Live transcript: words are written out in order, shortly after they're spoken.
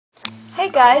Hey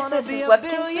guys, this is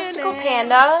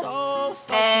WebkinzMysticalPanda,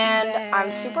 and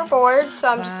I'm super bored, so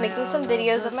I'm just making some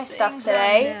videos of my stuff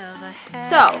today.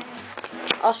 So,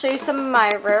 I'll show you some of my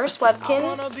rarest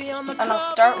Webkinz, and I'll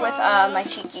start with my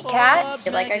cheeky cat.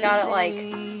 Like, I got it like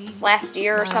last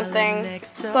year or something,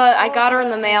 but I got her in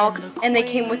the mail, and they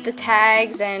came with the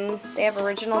tags, and they have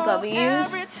original W's,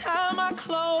 just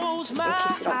in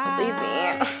case you don't believe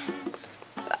me.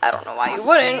 I don't know why you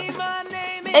wouldn't.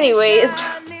 Anyways,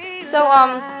 so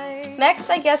next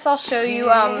I guess I'll show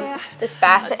you this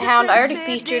basset hound. I already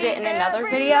featured it in another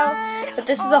video, but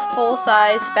this is a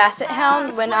full-size basset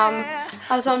hound. When I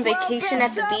was on vacation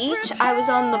at the beach, I was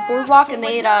on the boardwalk, and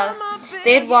they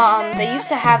used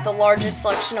to have the largest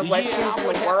selection of Webkinz in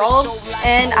the world,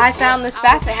 and I found this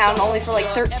basset hound only for like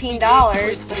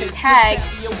 $13 with a tag,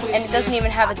 and it doesn't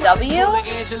even have a W,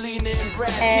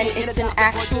 and it's an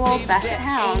actual basset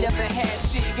hound.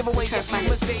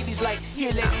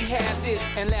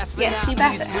 Yeah, see,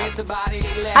 basset hound.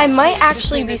 I might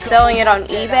actually be selling it on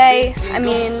eBay. I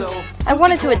mean, I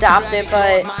wanted to adopt it,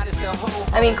 but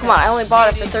I mean, come on, I only bought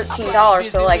it for $13,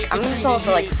 so like I'm gonna sell it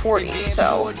for like $40.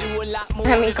 So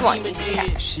I mean, come on, easy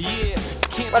cash.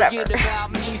 Whatever.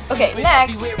 Okay,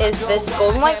 next is this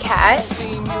golden white cat,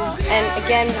 and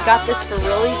again, we got this for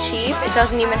really cheap. It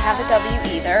doesn't even have a W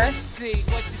either. It's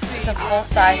a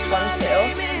full-size one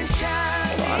too.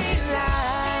 Hold on.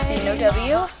 See, no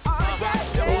W.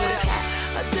 Golden cat.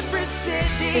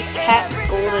 This cat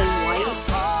golden white.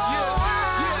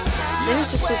 Then it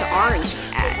just says orange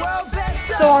cat.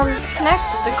 So next,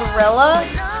 the gorilla,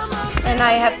 and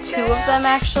I have two of them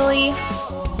actually.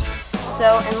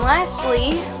 So, and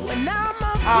lastly,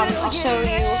 I'll show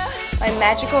you my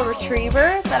magical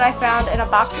retriever that I found in a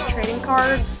box of trading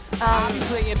cards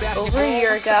over a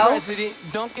year ago.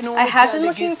 I have been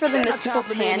looking for the Mystical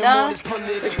Panda, which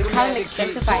would kind of make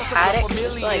sense if I had it,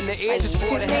 because it's like my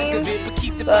YouTube name,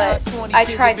 but I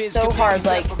tried so hard,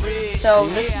 like, so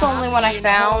this is the only one I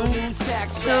found.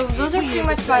 So those are pretty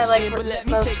much my like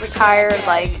most retired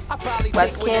like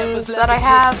Webkinz that I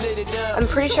have. I'm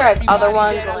pretty sure I have other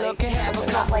ones, like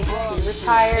they're not like too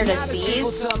retired as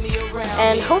these,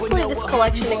 and hopefully this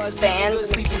collection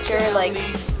expands in the future, like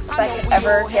if I could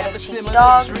ever get a cheeky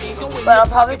dog, but I'll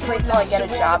probably wait till I get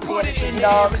a job to get a cheeky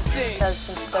dog, because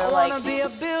since they're like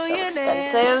so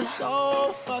expensive.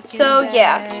 So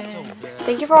yeah,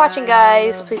 thank you for watching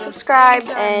guys, please subscribe,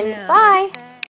 and bye!